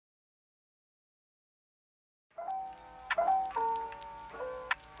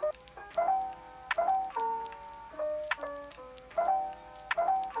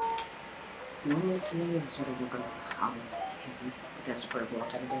Well, today I'm sort of looking at how I guess for a long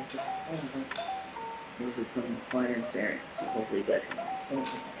time ago. This is some pointers there, so hopefully you guys can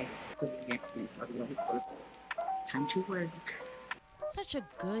time to work. Such a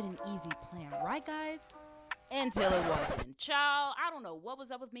good and easy plan, right guys? Until it wasn't. Child, I don't know what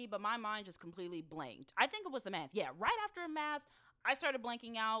was up with me, but my mind just completely blanked. I think it was the math. Yeah, right after math, I started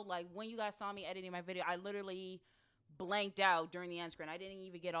blanking out. Like when you guys saw me editing my video, I literally blanked out during the end screen. I didn't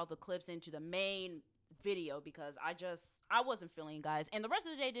even get all the clips into the main video because I wasn't feeling it, guys. And the rest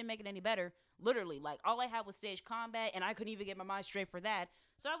of the day didn't make it any better. Literally, like all I had was stage combat and I couldn't even get my mind straight for that.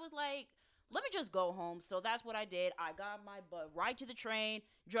 So I was like, let me just go home. So that's what I did. I got my butt right to the train,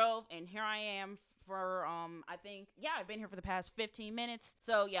 drove, and here I am for I think, yeah, I've been here for the past 15 minutes.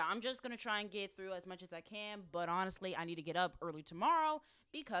 So yeah, I'm just gonna try and get through as much as I can, but honestly I need to get up early tomorrow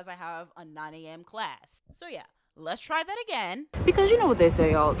because I have a 9 a.m. class. So yeah, let's try that again. Because you know what they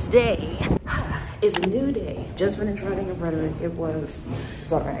say, y'all, today is a new day. Just finished writing a rhetoric. It was,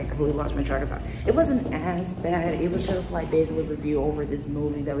 sorry, I completely lost my track of thought. It wasn't as bad. It was just like basically review over this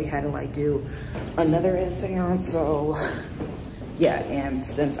movie that we had to like do another essay on. So yeah, and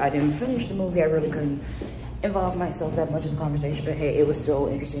since I didn't finish the movie, I really couldn't involve myself that much in the conversation, but hey, it was still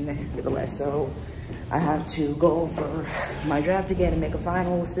interesting nevertheless. So I have to go over my draft again and make a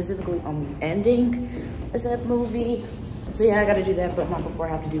final specifically on the ending of that movie. So yeah, I gotta do that, but not before I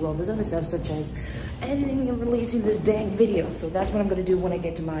have to do all this other stuff, such as editing and releasing this dang video. So that's what I'm gonna do when I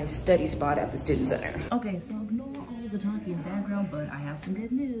get to my study spot at the student center. Okay, so ignore all the talking in the background, but I have some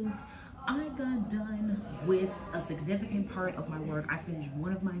good news. I got done with a significant part of my work. I finished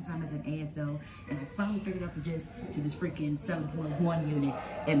one of my assignments in ASL, and I finally figured out the gist to this freaking 7.1 unit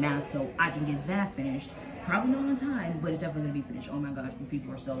in math, so I can get that finished. Probably not on time, but it's definitely gonna be finished. Oh my gosh, these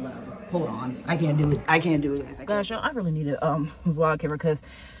people are so loud. Hold on, I can't do it. I can't do it, guys. Gosh, I really need a vlog camera,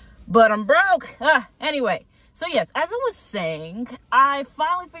 but I'm broke. Anyway. So yes, as I was saying, I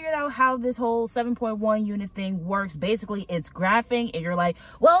finally figured out how this whole 7.1 unit thing works. Basically, it's graphing, and you're like,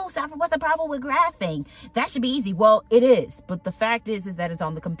 whoa, Saffron, what's the problem with graphing? That should be easy. Well, it is, but the fact is that it's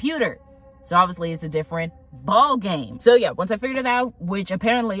on the computer. So obviously, it's a different ball game. So yeah, once I figured it out, which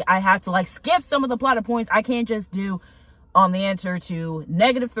apparently I have to like skip some of the plotted points. I can't just do on the answer to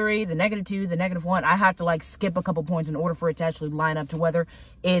 -3, the -2, the -1. I have to like skip a couple points in order for it to actually line up to whether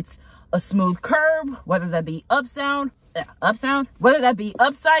it's a smooth curve, whether that be whether that be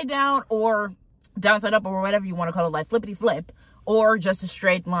upside down or downside up or whatever you want to call it, like flippity flip, or just a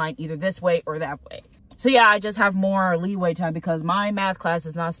straight line either this way or that way. So yeah, I just have more leeway time because my math class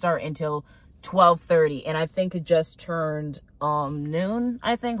does not start until 12:30, and I think it just turned noon,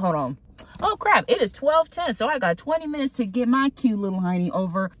 I think. Hold on. Oh crap, it is 12:10, so I got 20 minutes to get my cute little hiney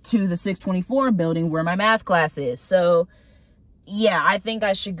over to the 624 building where my math class is. So yeah, I think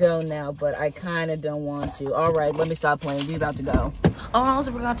I should go now, but I kind of don't want to. All right, let me stop playing. We about to go. Oh, I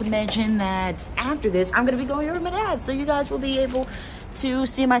also forgot to mention that after this, I'm going to be going over to my dad, so you guys will be able to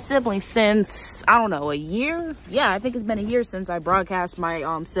see my siblings since, I don't know, a year? Yeah, I think it's been a year since I broadcast my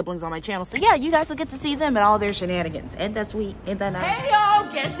siblings on my channel. So yeah, you guys will get to see them and all their shenanigans. Ain't that sweet? Ain't that nice? Hey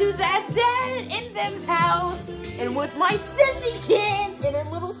y'all, guess who's at Dad in them's house? And with my sissy kids in her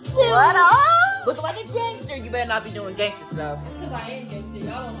little suit. What up? Looking like a gangster. You better not be doing gangster stuff. That's because I am gangster,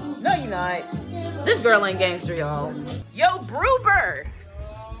 y'all don't know. No, you're not. This girl ain't gangster, y'all. Yo, Brewbird.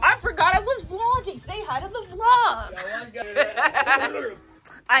 I forgot I was vlogging. Say hi to the vlog.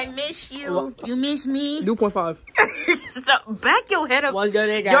 I miss you. You miss me? 2.5. Stop. Back your head up. What's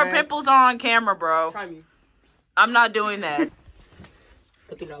good, guys? Your pimples are on camera, bro. Try me. I'm not doing that.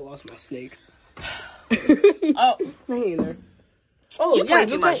 I think I lost my snake. Oh. Hang in there. Oh, you yeah, play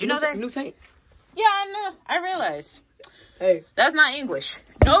too much. You know that? New tank. Yeah, I know. I realized. Hey. That's not English.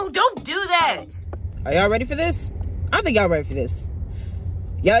 No, don't do that. Are y'all ready for this? I think y'all ready for this.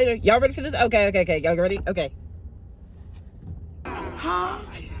 Y'all ready for this? Okay. Y'all ready? Okay.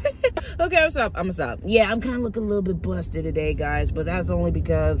 Okay, I'm gonna stop. Yeah, I'm kind of looking a little bit busted today, guys, but that's only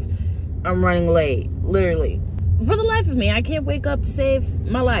because I'm running late. Literally. For the life of me, I can't wake up to save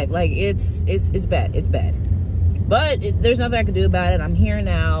my life. Like, it's bad. It's bad. But there's nothing I can do about it. I'm here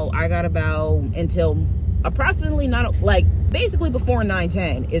now. I got about until approximately basically before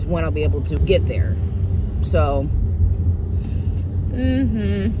 9:10 is when I'll be able to get there. So,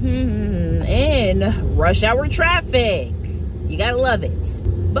 in rush hour traffic. You gotta love it.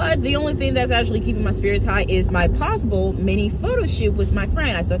 But the only thing that's actually keeping my spirits high is my possible mini photo shoot with my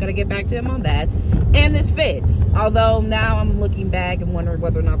friend. I still gotta get back to him on that. And this fits. Although now I'm looking back and wondering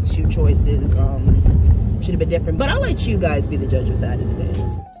whether or not the shoe choices should have been different. But I'll let you guys be the judge of that in a bit.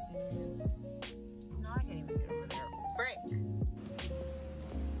 No, I can't even get over there. Frick.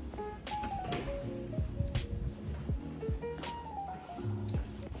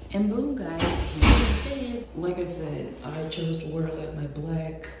 And boom, guys, here it is. Like I said, I chose to wear like my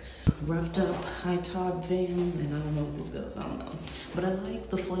black roughed up high top Vans, and I don't know if this goes, I don't know. But I like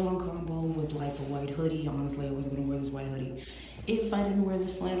the flannel combo with like the white hoodie. Honestly, I wasn't gonna wear this white hoodie if I didn't wear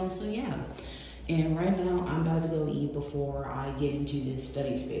this flannel, so yeah. And right now, I'm about to go eat before I get into this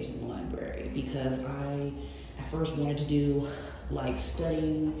study space in the library, because I at first wanted to do like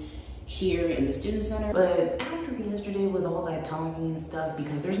studying here in the student center, but after yesterday with all that talking and stuff,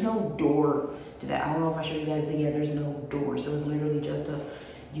 because there's no door to that. I don't know if I showed you guys, but yeah, there's no door, so it's literally just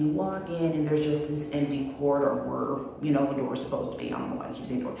you walk in and there's just this empty corridor where, you know, the door is supposed to be. I don't know why I keep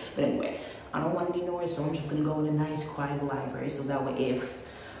saying door, but anyway, I don't want any noise, so I'm just gonna go in a nice quiet library, so that way if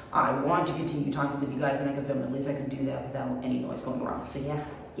I want to continue talking with you guys and I can film, at least I can do that without any noise going around. So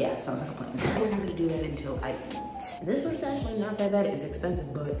yeah, sounds like a plan. I'm not gonna do that until I eat. This food's actually not that bad. It's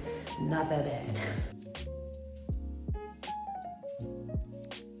expensive, but not that bad.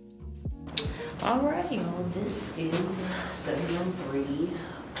 Alright, y'all, this is study room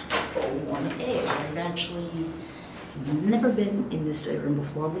 301A. I've actually never been in this study room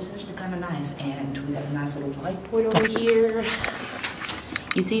before, but it's actually kind of nice. And we got a nice little whiteboard over here.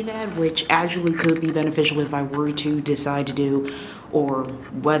 You see that? Which actually could be beneficial if I were to decide to do, or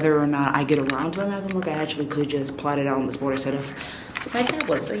whether or not I get around to my math homework, I actually could just plot it out on this board instead of my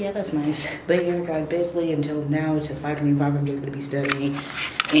tablet. So yeah, that's nice. But yeah, guys, basically until now it's at 5:25, I'm just gonna be studying.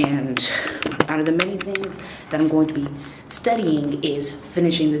 And out of the many things that I'm going to be studying is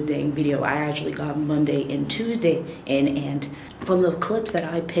finishing this dang video. I actually got Monday and Tuesday in, and from the clips that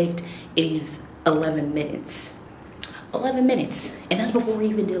I picked, it is 11 minutes. 11 minutes, and that's before we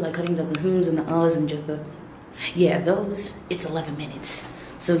even did like cutting the hums and the uhs and just the, yeah, those, it's 11 minutes.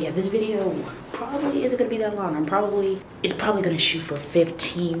 So yeah, this video probably isn't gonna be that long. It's probably gonna shoot for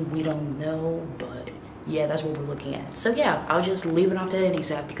 15, we don't know, but yeah, that's what we're looking at. So yeah, I'll just leave it on to editing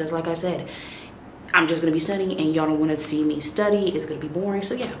staff, because like I said, I'm just gonna be studying and y'all don't wanna see me study. It's gonna be boring,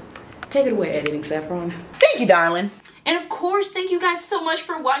 so yeah, take it away, editing Saffron. Thank you, darling. And of course, thank you guys so much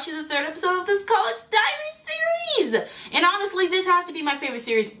for watching the 3rd episode of this College Diaries series. And honestly, this has to be my favorite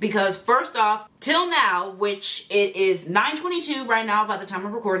series because first off, till now, which it is 9:22 right now by the time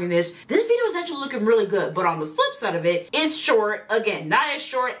I'm recording this video is actually looking really good. But on the flip side of it, it's short. Again, not as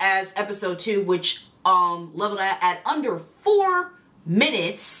short as episode 2, which leveled at under 4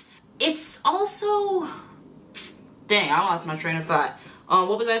 minutes. It's also, dang, I lost my train of thought.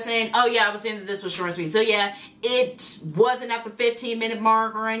 What was I saying? Oh yeah, I was saying that this was short and sweet. So yeah, it wasn't at the 15-minute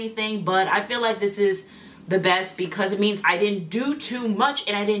mark or anything, but I feel like this is the best because it means I didn't do too much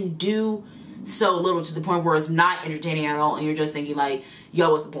and I didn't do so little to the point where it's not entertaining at all and you're just thinking like,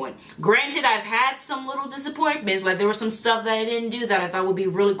 yo, what's the point? Granted, I've had some little disappointments, like there was some stuff that I didn't do that I thought would be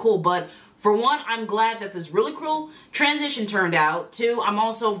really cool, but for one, I'm glad that this really cool transition turned out. 2, I'm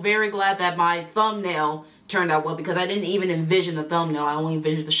also very glad that my thumbnail turned out well because I didn't even envision the thumbnail. I only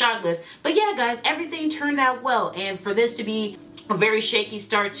envisioned the shot list. But yeah, guys, everything turned out well. And for this to be a very shaky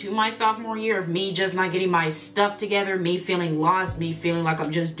start to my sophomore year of me just not getting my stuff together, me feeling lost, me feeling like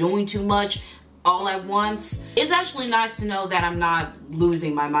I'm just doing too much all at once, it's actually nice to know that I'm not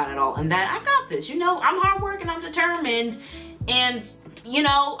losing my mind at all and that I got this. You know, I'm hardworking, I'm determined, and you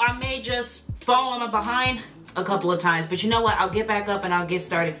know, I may just fall on my behind a couple of times, but you know what? I'll get back up and I'll get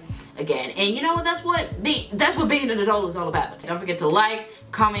started again. And you know what? That's what being an adult is all about. Don't forget to like,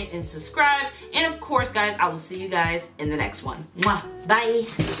 comment, and subscribe. And of course, guys, I will see you guys in the next one. Mwah. Bye.